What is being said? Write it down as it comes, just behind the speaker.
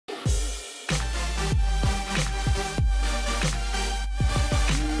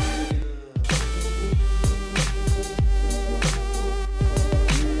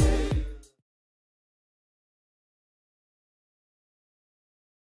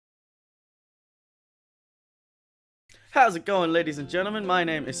How's it going, ladies and gentlemen? My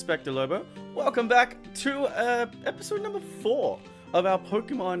name is Spectre Lobo. Welcome back to episode number 4 of our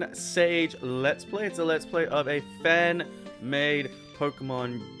Pokemon Sage Let's Play. It's a Let's Play of a fan-made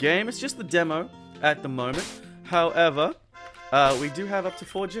Pokemon game. It's just the demo at the moment. However, we do have up to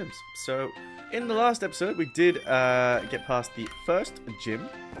 4 gyms. So, in the last episode, we did get past the first gym,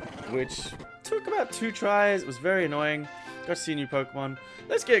 which took about 2 tries. It was very annoying. Got to see a new Pokemon.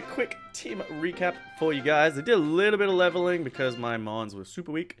 Let's get a quick team recap for you guys. I did a little bit of leveling because my Mons were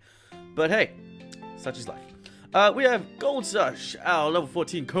super weak. But hey, such is life. We have Gold Sush, our level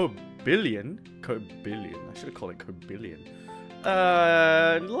 14 Cobillion. I should have called it Cobillion.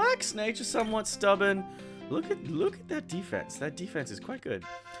 Lax nature, somewhat stubborn. Look at that defense. That defense is quite good.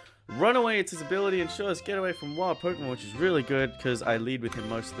 Runaway, it's his ability, ensures get away from wild Pokemon, which is really good because I lead with him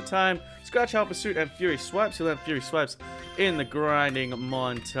most of the time. Scratch, Help, Pursuit, and Fury Swipes. He'll have Fury Swipes in the grinding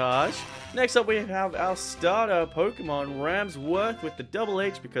montage. Next up, we have our starter Pokemon, Ramsworth, with the double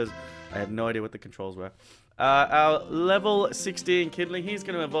H because I had no idea what the controls were. Our level 16 Kidley, he's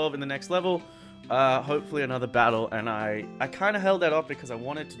going to evolve in the next level. Hopefully another battle, and I kind of held that off because I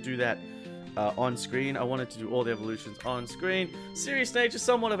wanted to do that on screen. I wanted to do all the evolutions on screen. Serious nature,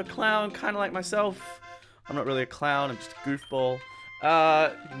 somewhat of a clown, kind of like myself. I'm not really a clown, I'm just a goofball.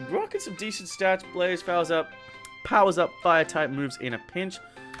 Rocking some decent stats. Blaze, powers up fire type moves in a pinch.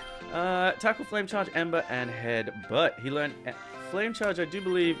 Tackle, Flame Charge, Ember, and Headbutt. He learned Flame Charge, I do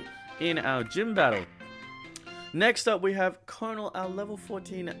believe, in our gym battle. Next up, we have Colonel, our level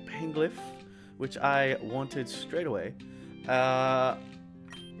 14 Panglyph, which I wanted straight away.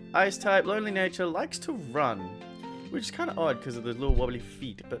 Ice type, lonely nature, likes to run, which is kind of odd because of the little wobbly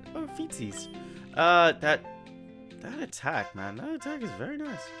feet, but oh, feetsies. That attack, man, that attack is very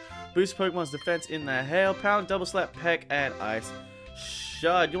nice. Boost Pokemon's defense in the Hail, Pound, Double Slap, Peck, and Ice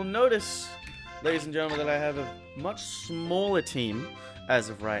Shard. You'll notice, ladies and gentlemen, that I have a much smaller team as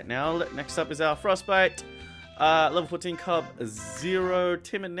of right now. Next up is our Frostbite, level 14 Cub Zero,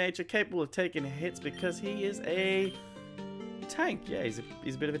 timid nature, capable of taking hits because he is a tank. Yeah, he's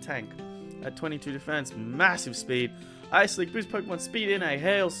a bit of a tank. At 22 defense, massive speed. Ice Leak, boost Pokemon speed in a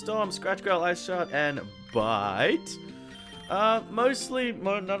Hail, Storm, Scratch, Growl, Ice Shard, and Bite. Mostly,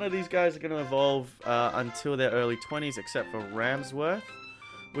 none of these guys are going to evolve until their early 20s, except for Ramsworth,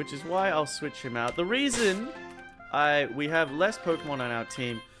 which is why I'll switch him out. The reason we have less Pokemon on our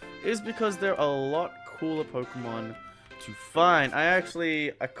team is because there are a lot cooler Pokemon to find. I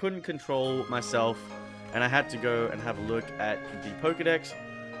couldn't control myself, and I had to go and have a look at the POKEDEX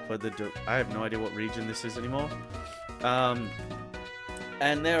for I have no idea what region this is anymore.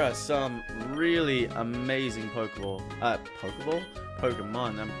 And there are some really amazing Pokemon.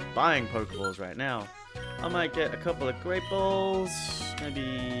 I'm buying Pokeballs right now. I might get a couple of Great Balls,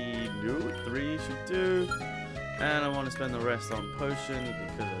 maybe 3 should do. And I want to spend the rest on Potions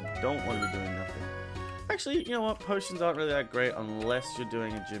because I don't want to be doing nothing. Actually, you know what? Potions aren't really that great unless you're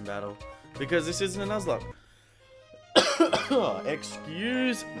doing a gym battle. Because this isn't a Nuzlocke.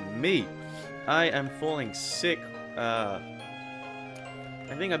 Excuse me. I am falling sick. I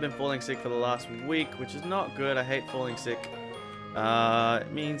think I've been falling sick for the last week, which is not good. I hate falling sick.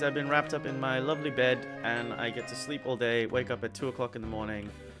 It means I've been wrapped up in my lovely bed, and I get to sleep all day, wake up at 2 o'clock in the morning,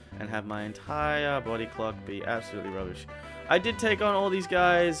 and have my entire body clock be absolutely rubbish. I did take on all these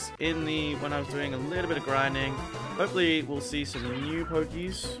guys when I was doing a little bit of grinding. Hopefully we'll see some new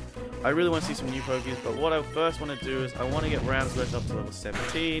Pokies. I really want to see some new Pokies, but what I first want to do is I want to get Ramsworth up to level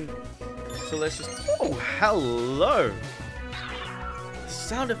 17. So let's just... Oh, hello!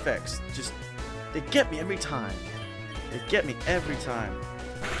 Sound effects, they get me every time. They get me every time.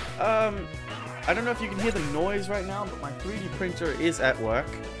 I don't know if you can hear the noise right now, but my 3D printer is at work.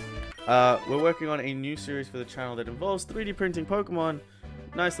 We're working on a new series for the channel that involves 3D printing Pokemon.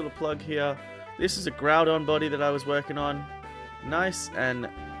 Nice little plug here. This is a Groudon body that I was working on. Nice and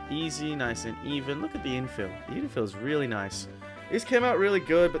easy, nice and even. Look at the infill. The infill is really nice. This came out really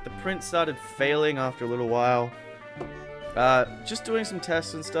good, but the print started failing after a little while. Just doing some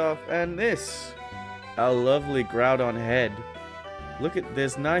tests and stuff, and this, our lovely Groudon head. Look at,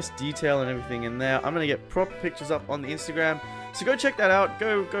 there's nice detail and everything in there. I'm gonna get proper pictures up on the Instagram, so go check that out.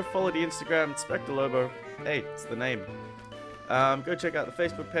 Go follow the Instagram, Spectre Lobo. Hey, it's the name. Go check out the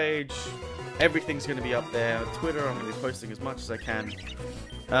Facebook page. Everything's gonna be up there. Twitter, I'm gonna be posting as much as I can.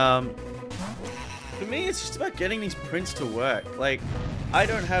 For me, it's just about getting these prints to work. Like, I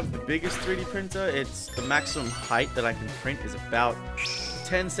don't have the biggest 3D printer. It's the maximum height that I can print is about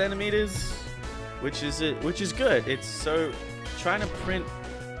 10 centimeters, which is good. It's so trying to print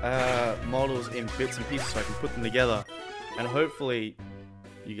models in bits and pieces so I can put them together and hopefully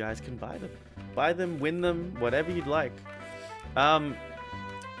you guys can buy them. Buy them, win them, whatever you'd like. I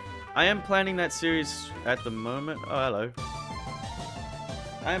am planning that series at the moment. Oh, hello.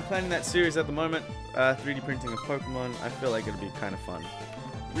 I am planning that series at the moment. 3D printing of Pokemon. I feel like it'll be kind of fun.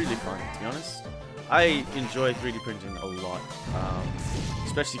 Really fun, to be honest. I enjoy 3D printing a lot.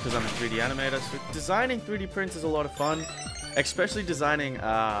 Especially because I'm a 3D animator. So designing 3D prints is a lot of fun. Especially designing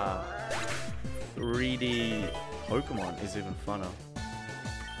 3D Pokemon is even funner.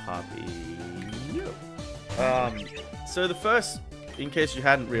 Happy. So the first, in case you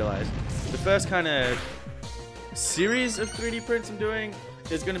hadn't realized, the first kind of series of 3D prints I'm doing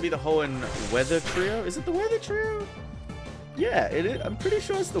is going to be the Hoenn Weather Trio. Is it the Weather Trio? Yeah, it is. I'm pretty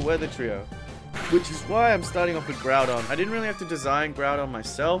sure it's the Weather Trio, which is why I'm starting off with Groudon. I didn't really have to design Groudon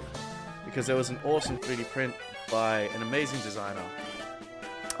myself because there was an awesome 3D print by an amazing designer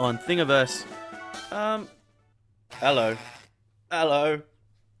on Thingiverse. Hello. Hello.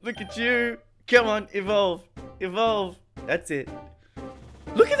 Look at you. Come on, evolve. Evolve. That's it.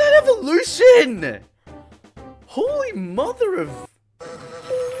 Look at that evolution! Holy mother of...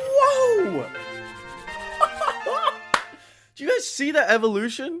 Whoa! Do you guys see that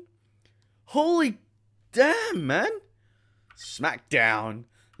evolution? Holy damn, man. Smackdown.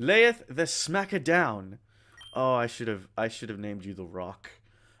 Layeth the Smacker Down. Oh, I should have named you The Rock.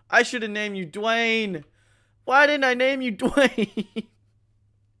 I should have named you Dwayne. Why didn't I name you Dwayne?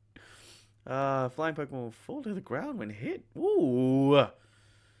 Flying Pokemon will fall to the ground when hit. Ooh.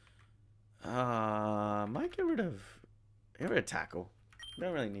 Might get rid of Tackle.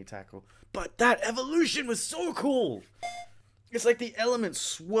 Don't really need Tackle. But that evolution was so cool. It's like the elements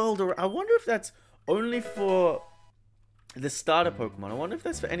swirled around. I wonder if that's only for the starter Pokemon. I wonder if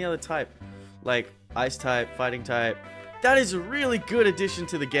that's for any other type. Like Ice type, Fighting type. That is a really good addition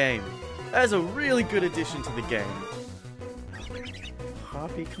to the game. That is a really good addition to the game.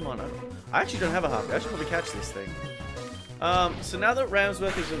 Harpy, come on. I actually don't have a Harpy. I should probably catch this thing. So now that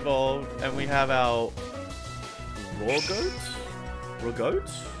Ramsworth is involved and we have our Rawgoat?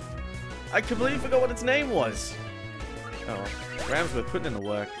 I completely forgot what its name was. Oh, Ramsworth putting in the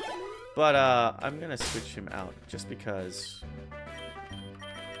work. But I'm gonna switch him out just because.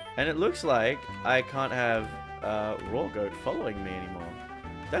 And it looks like I can't have Rawgoat following me anymore.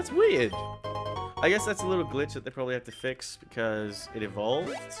 That's weird. I guess that's a little glitch that they probably have to fix because it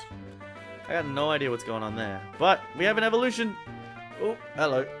evolved. I got no idea what's going on there. But we have an evolution. Oh,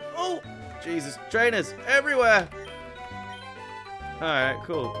 hello. Oh, Jesus. Trainers everywhere. Alright,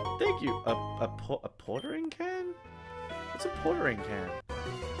 cool. Thank you. A portering can? What's a portering can?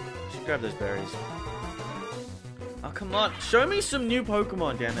 Should grab those berries. Oh, come on. Show me some new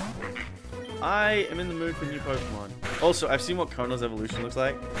Pokemon, damn it. I am in the mood for new Pokemon. Also, I've seen what Konal's evolution looks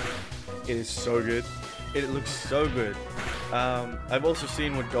like. It is so good. It looks so good. I've also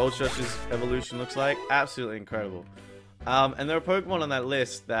seen what Goldstrush's evolution looks like. Absolutely incredible. And there are Pokemon on that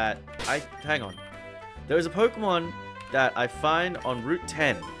list that hang on. There is a Pokemon that I find on Route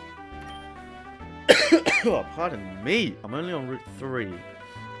 10. Oh, pardon me. I'm only on Route 3.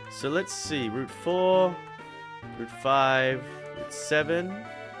 So let's see. Route 4, Route 5, Route 7,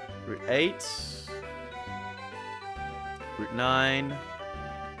 Route 8, Route 9,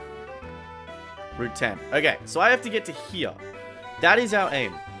 Route 10. Okay, so I have to get to here. That is our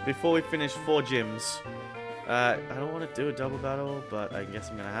aim before we finish 4 gyms. I don't want to do a double battle, but I guess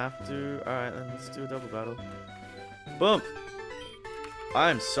I'm going to have to. Alright, then let's do a double battle. Boom.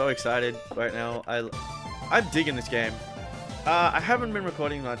 I'm so excited right now. I'm digging this game. I haven't been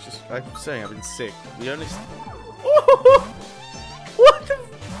recording much. I'm saying I've been sick. We only... What the...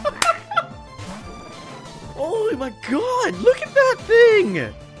 Oh my god! Look at that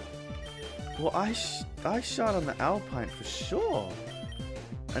thing! Well, I shot on the Alpine for sure.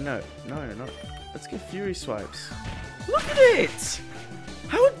 No. Let's get Fury Swipes. Look at it!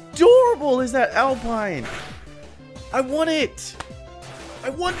 How adorable is that Alpine? I want it! I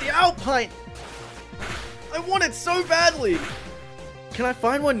want the Alpine! I want it so badly! Can I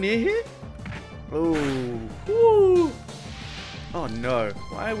find one near here? Oh. Woo. Oh no.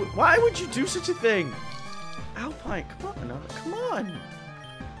 Why would you do such a thing? Alpine, come on now. Come on.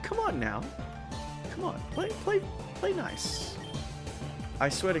 Come on now. Come on. Play nice. I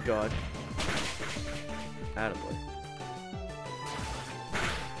swear to God. Attaboy.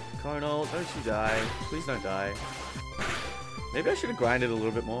 Conal, don't you die. Please don't die. Maybe I should have grinded a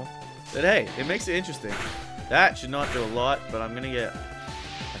little bit more. But hey, it makes it interesting. That should not do a lot, but I'm gonna get...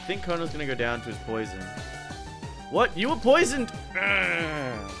 I think Conal's gonna go down to his poison. What? You were poisoned!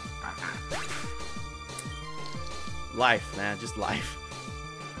 Life, man. Just life.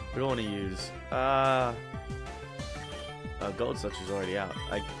 We don't want to use... Gold Such is already out.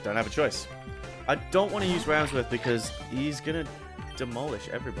 I don't have a choice. I don't want to use Ramsworth because he's gonna demolish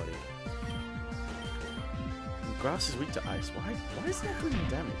everybody. And grass is weak to ice. Why is that doing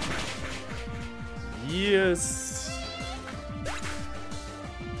damage? Yes.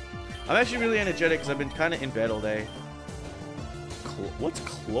 I'm actually really energetic because I've been kind of in bed all day. What's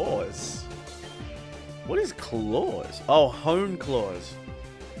claws? What is claws? Oh, hone claws.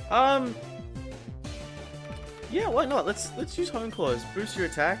 Yeah, why not? Let's use hone claws. Boost your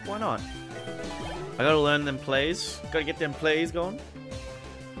attack. Why not? I gotta learn them plays. Gotta get them plays going.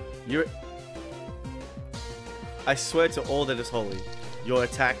 I swear to all that is holy, your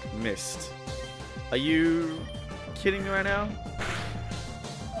attack missed. Are you kidding me right now?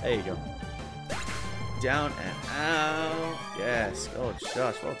 There you go. Down and out. Yes. Oh,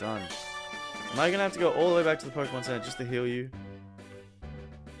 Josh, well done. Am I gonna have to go all the way back to the Pokemon Center just to heal you?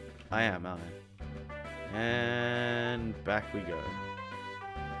 I am, aren't I? And back we go.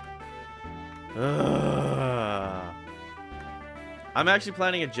 I'm actually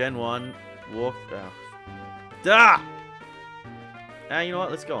planning a Gen 1 walk. You know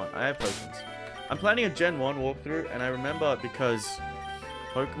what? Let's go on. I have potions. I'm planning a Gen 1 walkthrough, and I remember because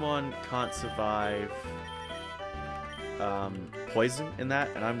Pokemon can't survive poison in that,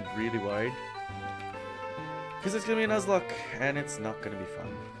 and I'm really worried. Because it's going to be a Nuzlocke, and it's not going to be fun.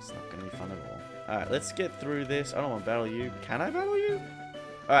 It's not going to be fun at all. Alright, let's get through this. I don't want to battle you. Can I battle you?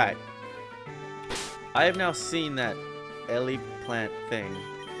 Alright. I have now seen that Ellie plant thing.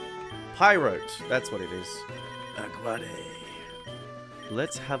 Pyrote. That's what it is. Aguade.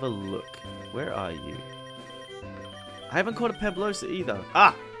 Let's have a look. Where are you? I haven't caught a Peblosa either.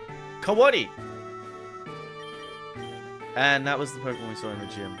 Ah! Kawadi! And that was the Pokemon we saw in the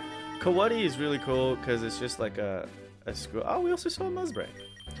gym. Kawadi is really cool because it's just like a squirrel. Oh, we also saw a Muzzbray.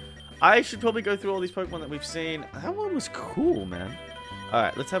 I should probably go through all these Pokemon that we've seen. That one was cool, man.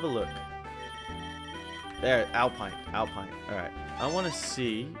 Alright, let's have a look. There, Alpine. Alpine. Alright. I want to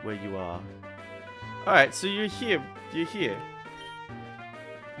see where you are. Alright, so you're here. You're here.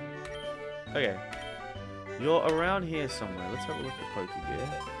 Okay. You're around here somewhere. Let's have a look at Pokegear.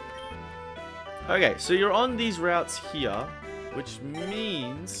 Okay, so you're on these routes here, which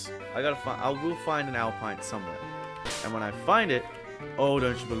means I will find an Alpine somewhere. And when I find it, oh,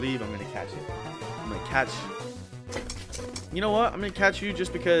 don't you believe I'm gonna catch it. I'm gonna catch. You know what? I'm gonna catch you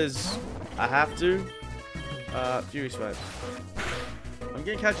just because I have to. Fury Swipe. I'm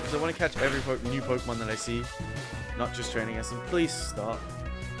gonna catch it because I want to catch every new Pokemon that I see, not just training SM. Please stop.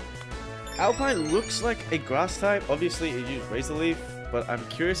 Alpine looks like a grass type. Obviously, it used Razor Leaf, but I'm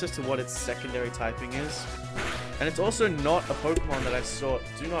curious as to what its secondary typing is. And it's also not a Pokemon that I saw.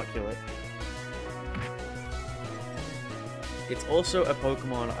 Do not kill it. It's also a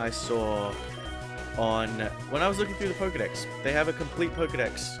Pokemon I saw on when I was looking through the Pokedex. They have a complete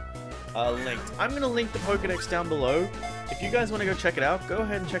Pokedex linked. I'm going to link the Pokedex down below. If you guys want to go check it out, go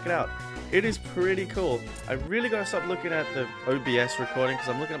ahead and check it out. It is pretty cool. I really got to stop looking at the OBS recording because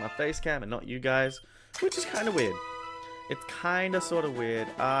I'm looking at my face cam and not you guys, which is kind of weird. It's kind of sort of weird.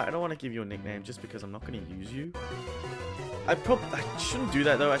 I don't want to give you a nickname just because I'm not going to use you. I shouldn't do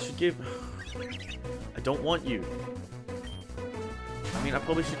that though. I should give... I don't want you. I mean, I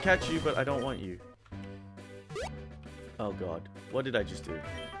probably should catch you, but I don't want you. Oh god. What did I just do?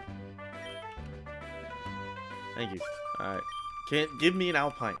 Thank you. Alright. Can't give me an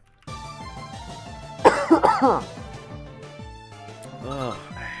Alpine. Ugh,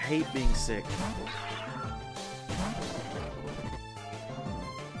 I hate being sick.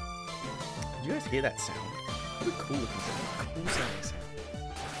 Did you guys hear that sound? What a cool looking sound. Cool sounding sound.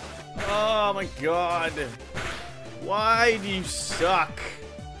 Oh my god. Why do you suck?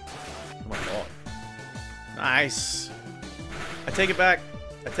 Oh my god. Nice. I take it back.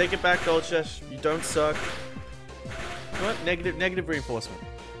 I take it back, Goldchest. You don't suck. You know what? Negative reinforcement.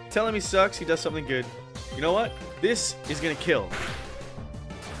 Telling me sucks, he does something good. You know what? This is gonna kill.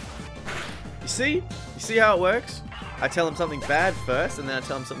 You see? You see how it works? I tell him something bad first, and then I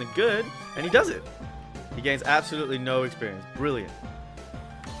tell him something good, and he does it. He gains absolutely no experience. Brilliant.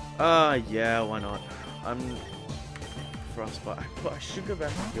 Yeah, why not? I'm Frostbite, but I should go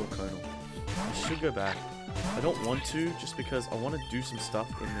back and kill Colonel. I should go back. I don't want to, just because I want to do some stuff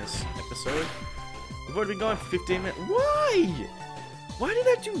in this episode. We've already been going for 15 minutes. Why? Why did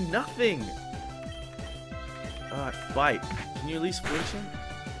that do nothing? Bite. Can you at least flinch him?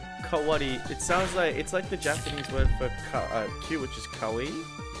 Kawadi. It sounds like, it's like the Japanese word for cute, which is kawaii.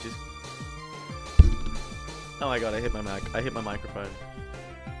 Which is... Oh my god, I hit my mic. I hit my microphone.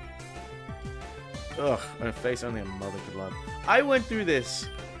 Ugh, and a face only a mother could love. I went through this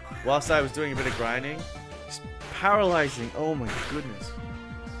whilst I was doing a bit of grinding. Just paralyzing. Oh my goodness.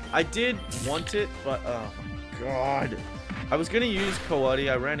 I did want it, but oh my god. I was gonna use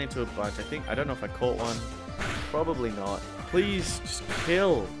Coati. I ran into a bunch. I don't know if I caught one. Probably not. Please, just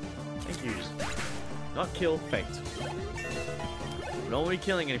kill. Thank you. Not kill, faint. We don't want to be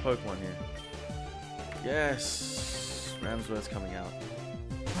killing any Pokemon here. Yes. Ramsworth's coming out.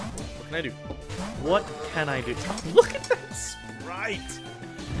 What can I do? What can I do? Look at that sprite!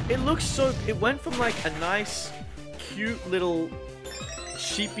 It looks so... It went from like a nice, cute little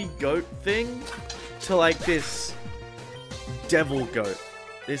sheepy goat thing to like this devil goat.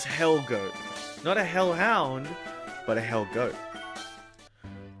 This hell goat. Not a hellhound, but a hell goat.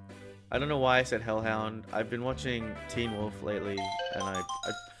 I don't know why I said hellhound. I've been watching Teen Wolf lately, and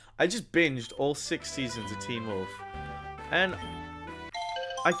I just binged all 6 seasons of Teen Wolf. And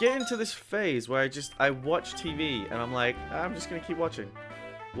I get into this phase where I watch TV, and I'm like, I'm just gonna keep watching.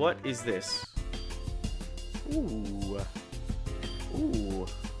 What is this? Ooh. Ooh.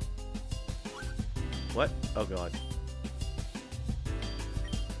 What? Oh god.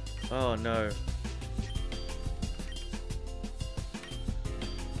 Oh no.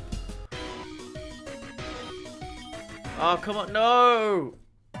 Oh, come on. No!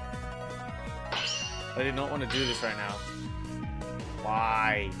 I did not want to do this right now.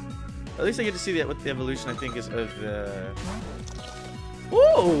 Why? At least I get to see what the evolution, I think, is of the...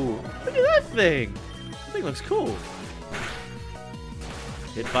 Ooh! Look at that thing! That thing looks cool.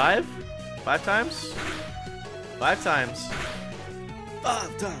 Hit 5? 5 times? 5 times.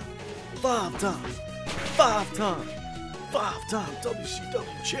 5 times. 5 times. 5 times. 5 times.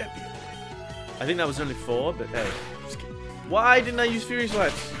 WCW champion. I think that was only 4, but hey. Just kidding. Why didn't I use Fury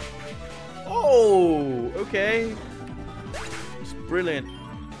Swipes? Oh, okay. It's brilliant.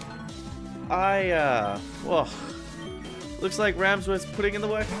 Whoa. Looks like Ramsworth's putting in the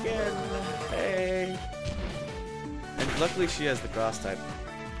work again. Hey. And luckily she has the grass type.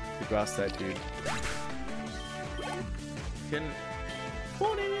 The grass type dude.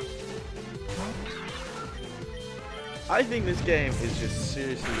 I think this game is just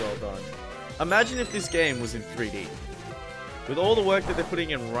seriously well done. Imagine if this game was in 3D. With all the work that they're putting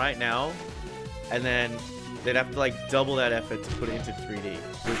in right now, and then they'd have to like double that effort to put it into 3D,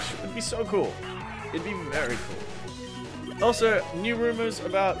 which would be so cool. It'd be very cool. Also, new rumors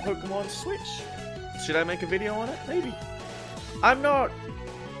about Pokemon Switch. Should I make a video on it? Maybe. I'm not...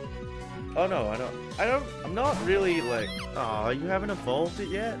 Oh no, I'm not really like... Oh, you haven't evolved it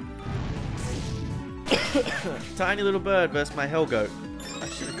yet? Tiny little bird versus my Hell Goat. I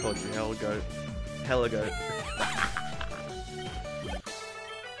should have called you Hell Goat. Hella Goat.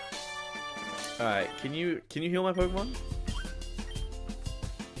 Alright, can you heal my Pokemon?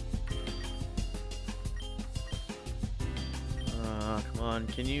 Come on,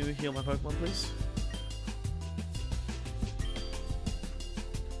 can you heal my Pokemon, please?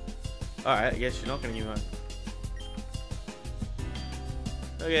 Alright, I guess you're not gonna heal my...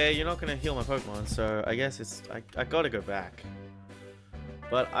 Okay, you're not gonna heal my Pokemon, so I guess it's... I gotta go back.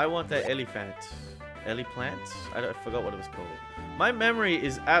 But I want that Elephant. Eliplant? I forgot what it was called. My memory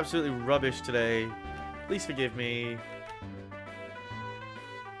is absolutely rubbish today. Please forgive me.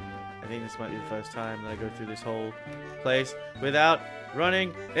 I think this might be the first time that I go through this whole place without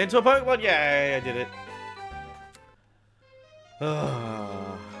running into a Pokemon. Yay, I did it.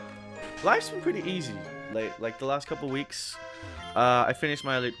 Life's been pretty easy. Like the last couple weeks. I finished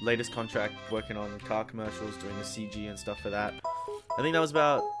my latest contract working on car commercials, doing the CG and stuff for that. I think that was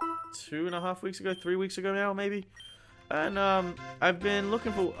about 2.5 weeks ago, 3 weeks ago now, maybe. And I've been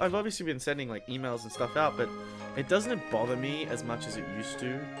looking for... I've obviously been sending like emails and stuff out, but it doesn't bother me as much as it used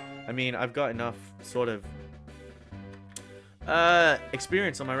to. I mean, I've got enough sort of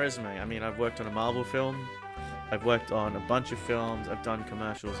experience on my resume. I mean, I've worked on a Marvel film. I've worked on a bunch of films. I've done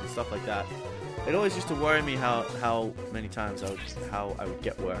commercials and stuff like that. It always used to worry me how many times I would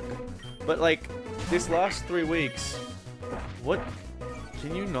get work. But like this last 3 weeks, what?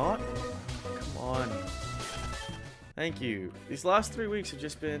 Can you not? Come on. Thank you. These last 3 weeks have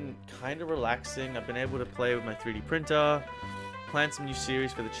just been kind of relaxing. I've been able to play with my 3D printer, plan some new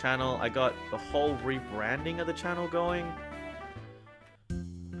series for the channel. I got the whole rebranding of the channel going.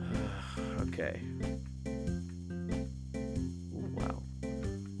 Okay. Ooh, wow.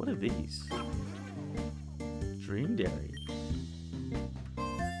 What are these? Dream Dairy.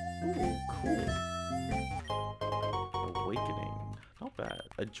 Ooh, cool. Awakening. Not bad.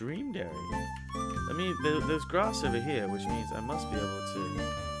 A Dream Dairy. I mean, there's grass over here, which means I must be able to...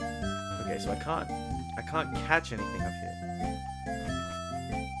 Okay, so I can't catch anything up here.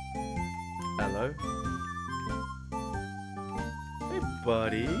 Hello? Hey,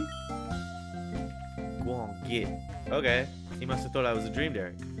 buddy. Guang. Git. Okay. He must have thought I was a Dream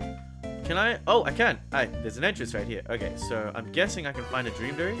Dairy. Can I? Oh, I can. There's an entrance right here. Okay, so I'm guessing I can find a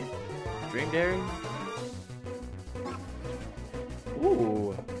Dream Dairy. Dream Dairy.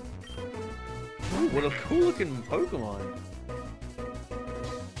 Ooh. Ooh, what a cool looking Pokemon.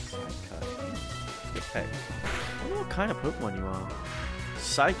 Good pet. I wonder what kind of Pokemon you are.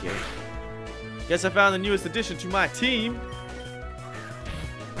 Psychic. Guess I found the newest addition to my team.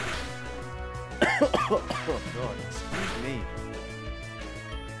 Oh god, excuse me.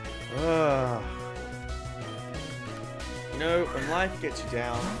 You know, when life gets you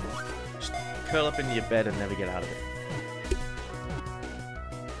down, just curl up into your bed and never get out of it.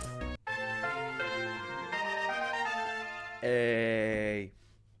 Hey,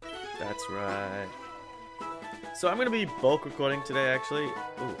 that's right. So I'm gonna be bulk recording today, actually.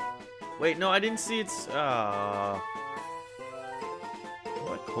 Ooh. Wait, no, I didn't see it's. What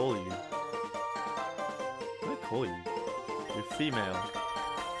do I call you? What do I call you? You're female.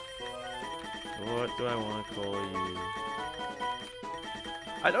 What do I want to call you?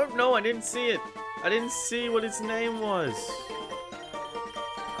 I don't know. I didn't see it. I didn't see what its name was.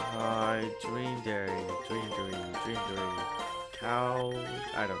 Dream Dairy, Dream Dairy, cow.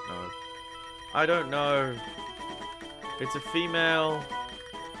 I don't know. I don't know. It's a female.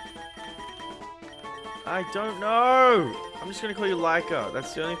 I don't know. I'm just gonna call you Leica.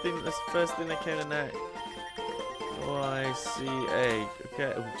 That's the only thing. That's the first thing that came to that. Y-C-A.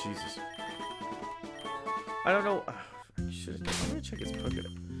 Okay. Oh Jesus. I don't know. I'm gonna check its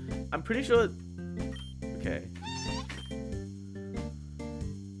POKEDEX. I'm pretty sure. Okay.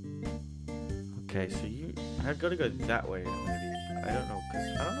 Okay, so I've got to go that way, maybe. I don't know, because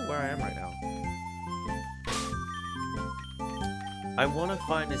I don't know where I am right now. I want to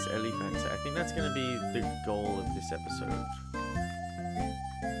find this elephant. I think that's going to be the goal of this episode.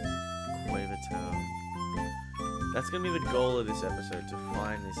 Quaver Town. That's going to be the goal of this episode, to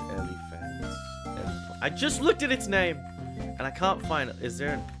find this elephant. I just looked at its name, and I can't find it. Is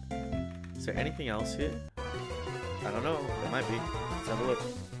there anything else here? I don't know. There might be. Let's have a look.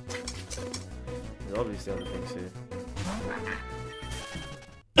 There's obviously other things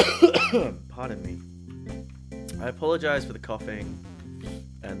here. Pardon me. I apologize for the coughing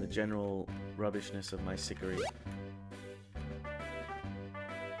and the general rubbishness of my sickery.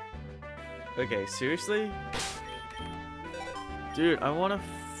 Okay, seriously? Dude, I want to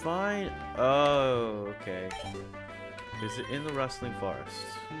find... Oh, okay. Is it in the Rustling Forest?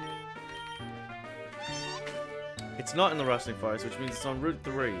 It's not in the Rustling Forest, which means it's on Route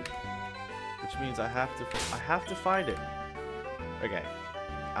 3. Which means I have to find it. Okay.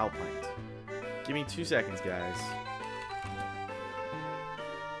 Alpine. Give me 2 seconds, guys.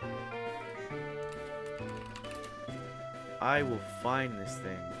 I will find this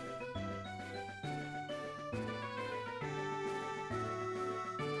thing.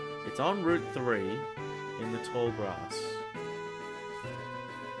 It's on Route 3 in the tall grass.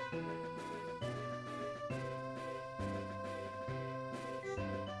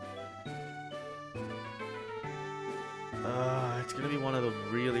 It's gonna be one of the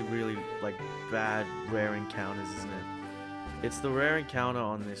really, like, bad rare encounters, isn't it? It's the rare encounter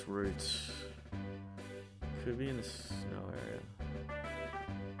on this route. Could be in the snow area.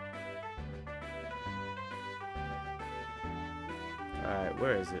 Alright,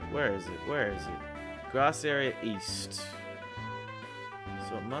 where is it? Where is it? Where is it? Grass area east.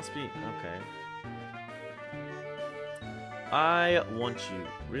 So it must be... Okay. I want you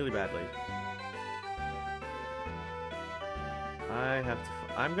really badly.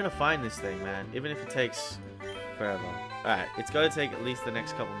 I'm gonna find this thing, man, even if it takes forever. Alright, it's gotta take at least the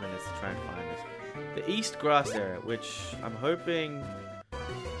next couple minutes to try and find it. The east grass area, which I'm hoping...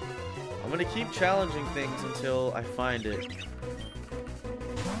 I'm gonna keep challenging things until I find it.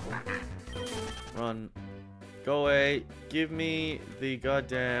 Run. Go away. Give me the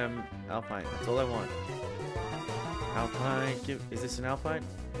goddamn Alpine. That's all I want. Alpine. Is this an Alpine?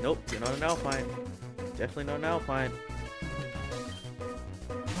 Nope, you're not an Alpine. Definitely not an Alpine.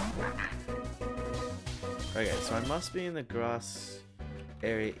 Okay, so I must be in the grass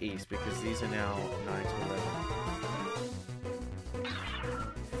area east because these are now 9 to 11.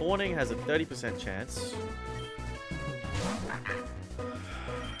 Fawning has a 30% chance.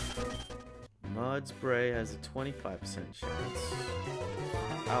 Mudspray has a 25% chance.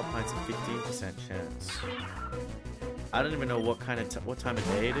 Alpine's a 15% chance. I don't even know what kind of what time of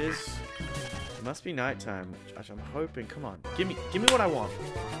day it is. It must be nighttime. I'm hoping. Come on, give me what I want.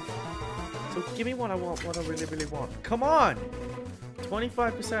 So give me what I want, what I really want. Come on!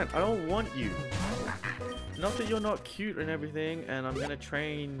 25%. I don't want you. Not that you're not cute and everything, and I'm gonna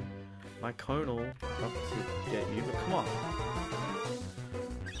train my conal up to get you, but come on.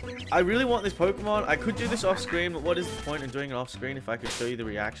 I really want this Pokemon. I could do this off screen, but what is the point in doing it off screen if I could show you the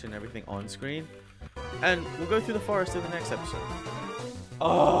reaction and everything on screen? And we'll go through the forest in the next episode.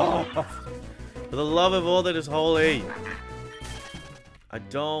 Oh! For the love of all that is holy. I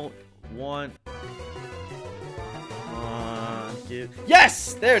don't want...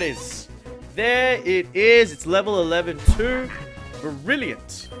 Yes! There it is! There it is! It's level 11 too.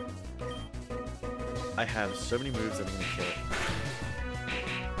 Brilliant! I have so many moves that I'm gonna kill it.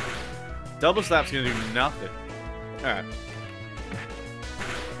 Double Slap's gonna do nothing. Alright.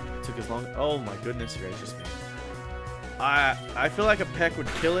 Took as long... Oh my goodness gracious me. I feel like a peck would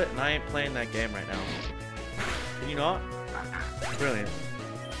kill it, and I ain't playing that game right now. Can you not? Brilliant.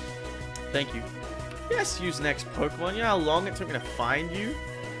 Thank you. Yes, use next Pokemon. You know how long it took me to find you?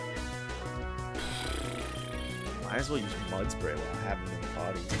 Might as well use Mud Spray while I have him in the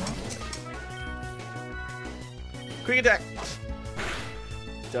party. Quick attack!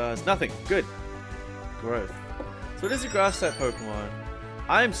 Does nothing. Good. Growth. So it is a grass type Pokemon.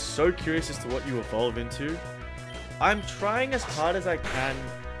 I am so curious as to what you evolve into. I'm trying as hard as I can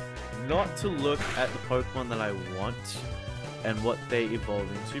not to look at the Pokemon that I want and what they evolve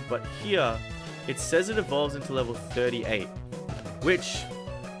into, but here it says it evolves into level 38, which,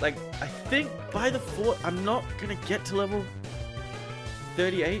 like, I think by the 4th, I'm not gonna get to level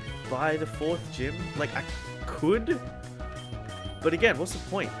 38 by the 4th gym. Like, I could, but again, what's the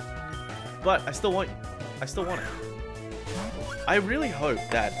point? But I still want you. I still want it. I really hope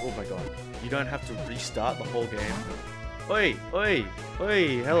that, oh my god, you don't have to restart the whole game. Oi, oi,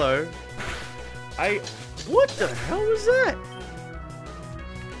 oi, hello. What the hell was that?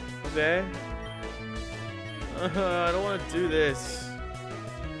 Okay. I don't want to do this.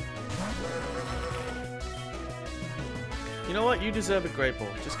 You know what? You deserve a Great Ball,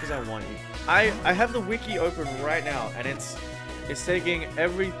 just because I want you. I have the wiki open right now, and it's taking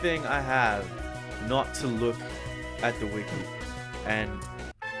everything I have not to look at the wiki. And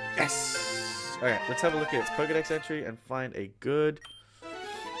yes! Okay, let's have a look at its Pokedex entry and find a good...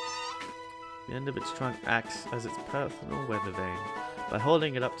 The end of its trunk acts as its personal weather vane. By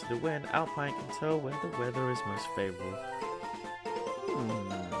holding it up to the wind, Alpine can tell where the weather is most favorable.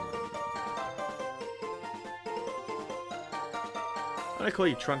 I'm gonna call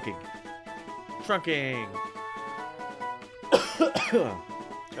you Trunking. Trunking! Oh,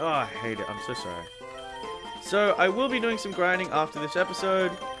 I hate it. I'm so sorry. So, I will be doing some grinding after this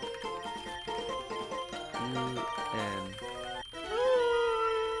episode.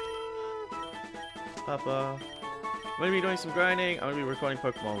 Papa. I'm going to be doing some grinding. I'm going to be recording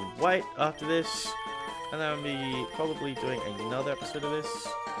Pokemon White after this. And then I'm going to be probably doing another episode of this.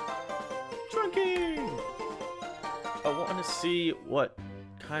 Trunking! I want to see what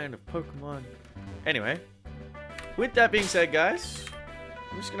kind of Pokemon... Anyway. With that being said, guys.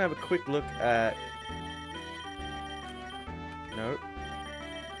 I'm just going to have a quick look at... No.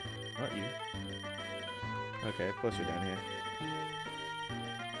 Not you. Okay, of course you're down here.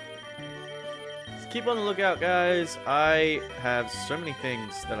 Keep on the lookout, guys. I have so many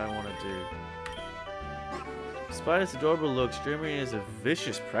things that I want to do. Despite its adorable looks, Dreamery is a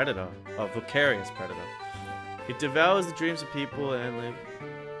vicious predator, a vicarious predator. It devours the dreams of people and live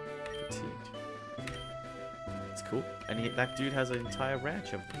fatigued. It's cool. And that dude has an entire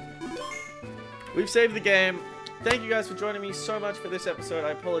ranch of them. We've saved the game. Thank you guys for joining me so much for this episode. I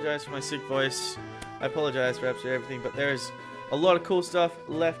apologize for my sick voice. I apologize for absolutely everything, but there's a lot of cool stuff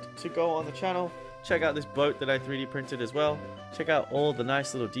left to go on the channel. Check out this boat that I 3D printed as well. Check out all the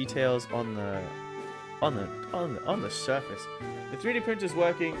nice little details on the surface. The 3D printer's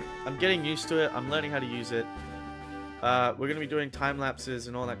working. I'm getting used to it. I'm learning how to use it. We're gonna be doing time lapses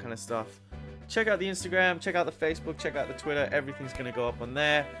and all that kind of stuff. Check out the Instagram. Check out the Facebook. Check out the Twitter. Everything's gonna go up on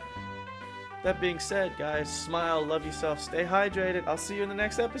there. That being said, guys, smile, love yourself, stay hydrated. I'll see you in the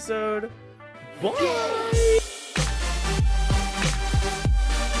next episode. Bye.